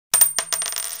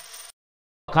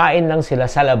Kain lang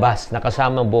sila sa labas,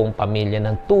 nakasama buong pamilya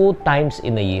ng 2 times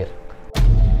in a year.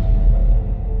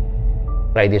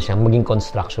 Try din siyang maging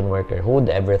construction worker. Who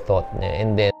would ever thought?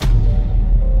 And then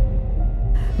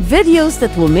videos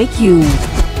that will make you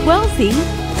wealthy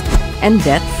and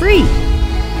debt-free.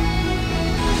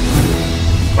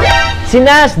 Si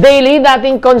Nas Daily,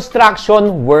 dating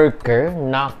construction worker.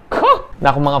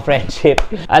 Naku mga friendship.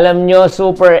 Alam nyo,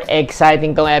 super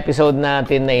exciting tong episode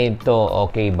natin na ito.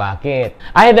 Okay, bakit?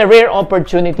 I had a rare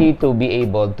opportunity to be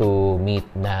able to meet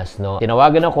Nas, no?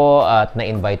 Tinawagan ako at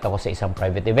na-invite ako sa isang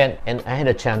private event. And I had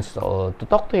a chance to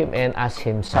talk to him and ask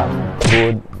him some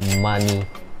good money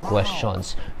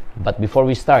questions. But before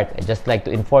we start, I'd just like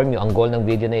to inform you, ang goal ng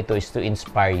video na ito is to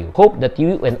inspire you. Hope that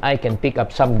you and I can pick up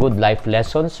some good life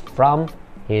lessons from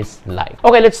his life.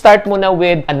 Okay, let's start muna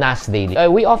with a Nas Daily.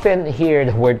 We often hear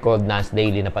the word called Nas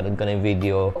Daily. Napanood ko na yung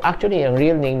video. Actually, ang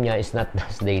real name niya is not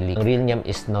Nas Daily. Ang real name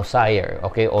is Nosire,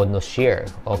 okay? O Nosire,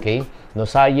 okay?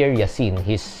 Nosire Yassin.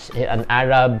 He's an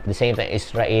Arab, the same time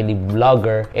Israeli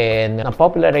vlogger, and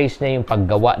na-popularize niya yung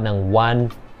paggawa ng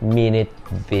 1-minute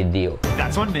video.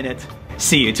 That's 1 minute.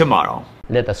 See you tomorrow.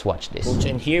 Let us watch this.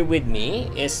 And here with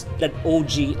me is that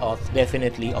OG of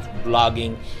definitely of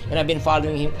vlogging, and I've been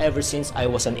following him ever since I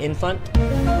was an infant.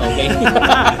 Okay.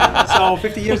 So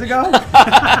 50 years ago?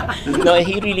 No,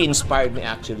 he really inspired me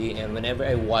actually, and whenever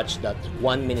I watch that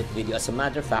 1-minute video, as a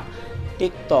matter of fact,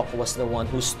 TikTok was the one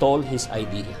who stole his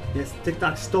idea. Yes,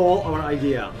 TikTok stole our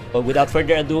idea. But without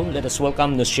further ado, let us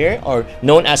welcome Nosire, or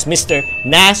known as Mr.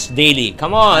 Nas Daily.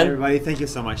 Come on! Hi everybody, thank you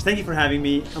so much. Thank you for having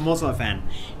me. I'm also a fan.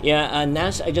 Yeah,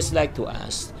 Nas, I just like to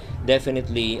ask,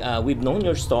 definitely, we've known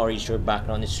your stories, your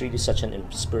background. It's really such an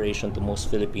inspiration to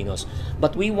most Filipinos.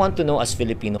 But we want to know as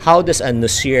Filipinos, how does a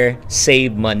Nosire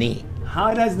save money?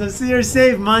 How does Nosire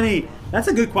save money? That's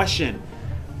a good question.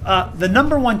 The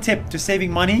 #1 tip to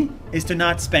saving money is to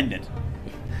not spend it.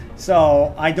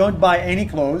 So I don't buy any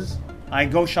clothes. I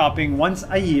go shopping once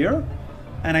a year,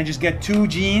 and I just get 2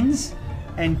 jeans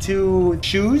and 2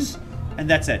 shoes, and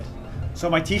that's it. So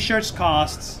my t-shirts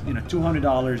costs,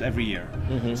 $200 every year.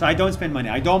 So I don't spend money.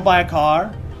 I don't buy a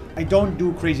car. I don't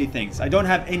do crazy things. I don't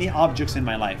have any objects in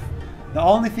my life. The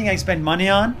only thing I spend money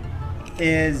on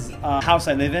is a house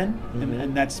I live in,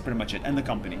 and that's pretty much it, and the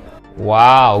company.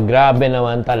 Wow, grabe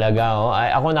naman talaga. Oh.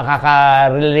 Ay, ako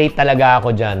nakaka-relate talaga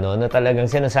ako dyan, no? Na talagang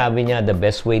sinasabi niya the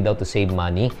best way daw to save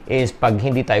money is pag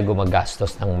hindi tayo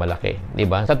gumagastos ng malaki.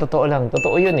 Diba? Sa totoo lang,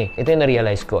 totoo yun eh. Ito yung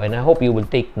na-realize ko, and I hope you will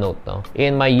take note. No?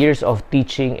 In my years of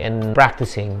teaching and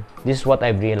practicing, this is what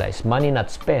I've realized. Money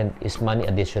not spent is money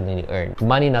additionally earned.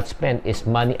 Money not spent is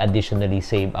money additionally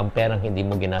saved. Ang perang hindi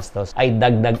mo ginastos ay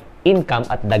dagdag income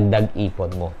at dagdag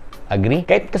ipon mo. Agree?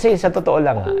 Kahit kasi sa totoo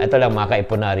lang, ito lang mga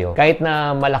ka-Iponaryo, kahit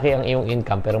na malaki ang iyong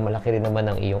income pero malaki rin naman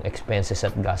ang iyong expenses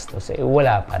at gastos,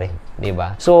 wala pa rin, di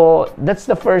ba? So, that's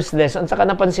the first lesson. Saka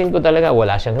napansin ko talaga,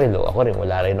 wala siyang relo. Ako rin,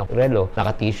 wala rin ako relo.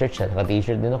 Naka-t-shirt siya,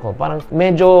 naka-t-shirt din ako. Parang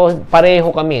medyo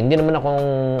pareho kami. Hindi naman akong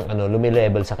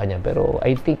lumilevel sa kanya, pero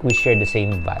I think we share the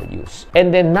same values.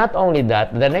 And then, not only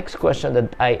that, the next question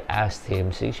that I asked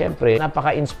him, siyempre,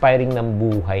 napaka-inspiring ng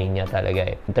buhay niya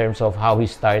talaga eh. In terms of how he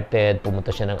started,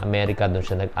 pumunta siya ng America, doon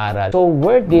siya nag-aral. So,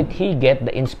 where did he get the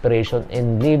inspiration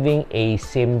in living a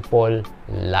simple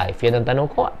life? Yan ang tanong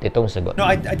ko at itong sagot. No,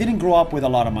 I didn't grow up with a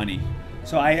lot of money.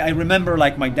 So, I remember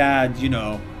like my dad,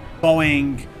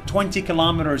 going 20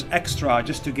 kilometers extra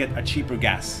just to get a cheaper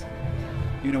gas.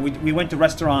 We went to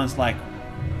restaurants like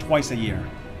twice a year.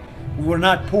 We were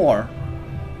not poor,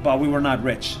 but we were not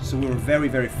rich. So, we were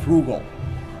very, very frugal.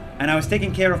 And I was taking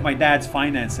care of my dad's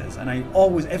finances. And I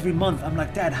always, every month, I'm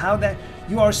like, Dad, how that,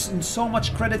 you are in so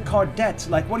much credit card debt.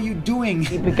 Like, what are you doing?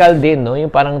 Typical din, no? Yung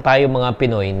parang tayo mga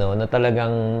Pinoy, no? Na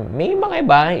talagang, may mga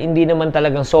iba, hindi naman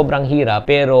talagang sobrang hirap,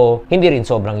 pero hindi rin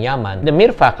sobrang yaman. The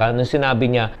mere fact, nung sinabi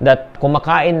niya, that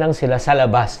kumakain lang sila sa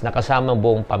labas, nakasama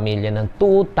buong pamilya ng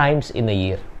 2 times in a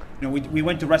year. We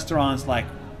went to restaurants like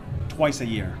twice a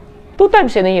year. 2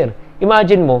 times in a year.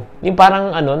 Imagine mo, yung parang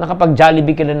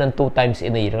nakapag-Jollibee ka na ng 2 times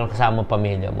in a year kasama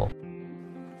pamilya mo.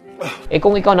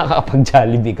 Kung ikaw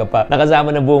nakakapag-Jollibee ka pa,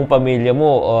 nakasama na buong pamilya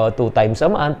mo 2 times a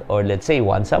month or let's say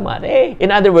once a month,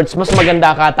 in other words, mas maganda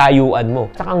katayuan mo.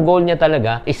 Saka ang goal niya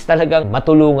talaga is talagang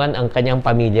matulungan ang kanyang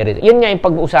pamilya rin. Yun nga yung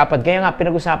pag-uusapan. Kaya nga,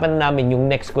 pinag-usapan namin yung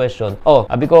next question.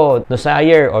 Sabi ko,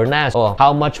 Nosire or Nas,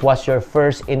 how much was your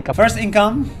first income? First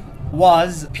income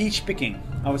was peach picking.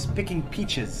 I was picking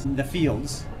peaches in the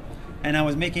fields. And I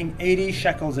was making 80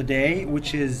 shekels a day,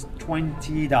 which is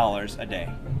 $20 a day.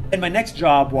 And my next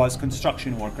job was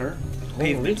construction worker.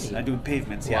 Pavements. Really? I do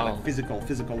pavements, yeah, Wow. like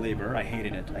physical labor. I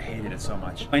hated it. I hated it so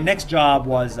much. My next job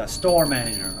was a store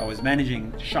manager. I was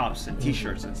managing shops and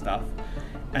t-shirts and stuff.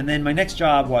 And then my next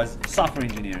job was software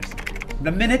engineers.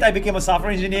 The minute I became a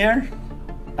software engineer,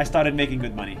 I started making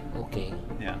good money. Okay.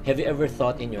 Yeah. Have you ever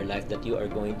thought in your life that you are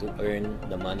going to earn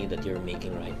the money that you're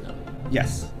making right now?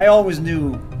 Yes. I always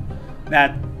knew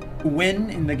that to win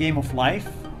in the game of life,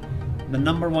 the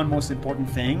number one most important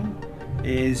thing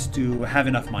is to have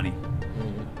enough money.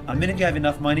 A minute you have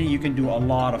enough money, you can do a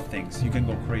lot of things. You can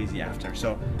go crazy after.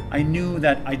 So I knew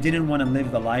that I didn't want to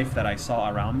live the life that I saw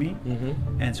around me.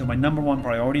 And so my number one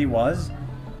priority was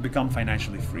become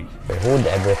financially free. Who'd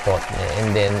ever thought na?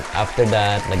 And then, after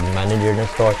that, naging manager ng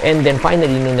store. And then,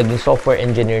 finally, nung naging software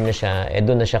engineer na siya,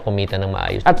 doon na siya kumita ng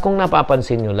maayos. At kung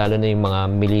napapansin nyo, lalo na yung mga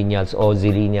millennials o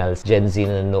zillennials, Gen Z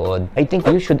na nanood, I think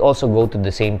you should also go to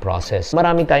the same process.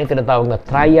 Maraming tayong tinatawag na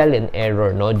trial and error,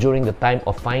 no? During the time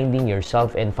of finding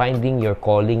yourself and finding your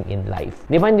calling in life.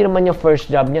 Di ba, hindi naman yung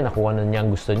first job niya, nakuha na niya ang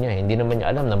gusto niya. Hindi naman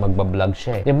niya alam na magbablog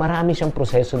siya. Di, marami siyang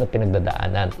proseso na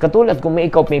pinagdadaanan. Katulad, kung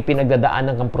ikaw may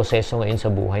pinagdadaanan kang proseso ngayon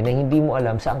sa buhay na hindi mo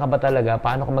alam saan ka ba talaga,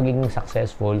 paano ka magiging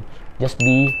successful, just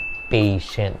be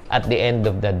patient at the end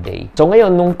of the day. So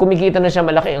ngayon, nung kumikita na siya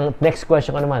malaki, ang next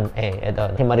question ko naman,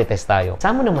 eto, himarites tayo.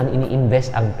 Saan mo naman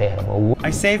ini-invest ang pera mo?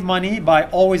 I save money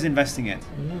by always investing it.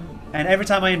 And every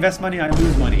time I invest money, I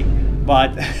lose money.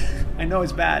 But I know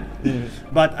it's bad.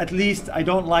 But at least I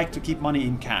don't like to keep money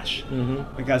in cash.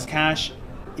 Because cash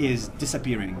is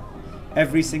disappearing.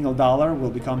 Every single dollar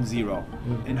will become zero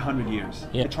in 100 years.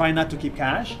 I try not to keep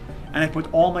cash, and I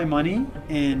put all my money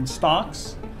in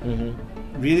stocks,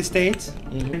 real estate,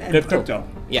 and crypto.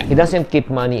 Yeah. He doesn't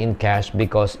keep money in cash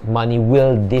because money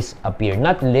will disappear.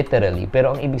 Not literally,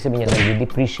 pero ang ibig sabihin niya,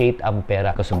 nag-depreciate ang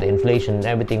pera because of the inflation and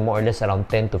everything, more or less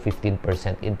around 10 to 15%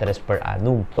 interest per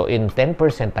annum. So in 10%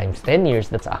 times 10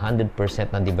 years, that's 100%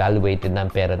 na devaluated na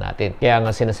ang pera natin. Kaya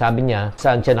nga sinasabi niya,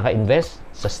 saan siya naka-invest?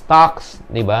 Sa stocks,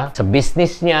 di ba? Sa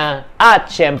business niya,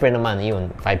 at syempre naman, yun,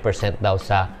 5% daw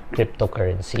sa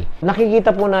cryptocurrency.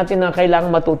 Nakikita po natin na kailangan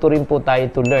matuto rin po tayo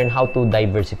to learn how to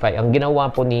diversify. Ang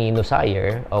ginawa po ni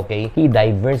Nusayer, okay, he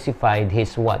diversified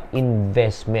his what?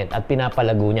 Investment. At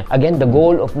pinapalago niya. Again, the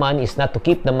goal of money is not to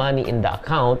keep the money in the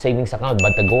account, savings account,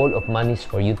 but the goal of money is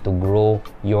for you to grow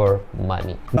your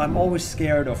money. I'm always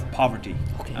scared of poverty.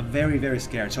 I'm very, very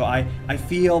scared. So I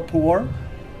feel poor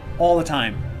all the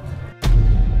time.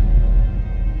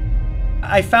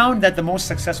 I found that the most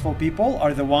successful people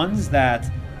are the ones that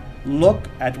look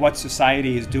at what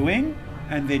society is doing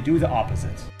and they do the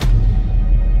opposite.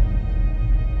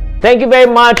 Thank you very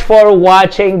much for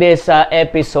watching this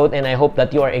episode, and I hope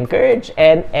that you are encouraged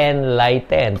and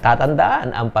enlightened.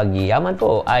 Tatandaan, ang pagyaman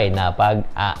po ay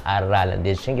napag-aaralan.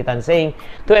 This is Chinkee Tan saying,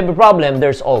 to every problem,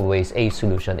 there's always a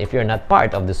solution. If you're not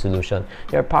part of the solution,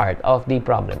 you're part of the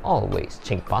problem. Always.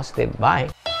 Chink positive.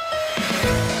 Bye.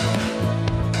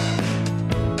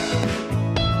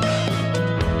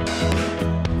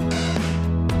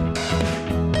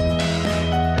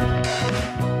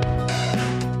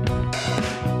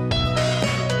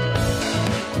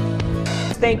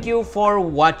 Thank you for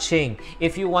watching.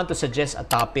 If you want to suggest a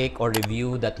topic or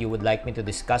review that you would like me to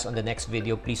discuss on the next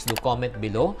video, please do comment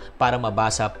below para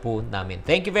mabasa po namin.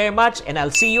 Thank you very much, and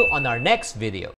I'll see you on our next video.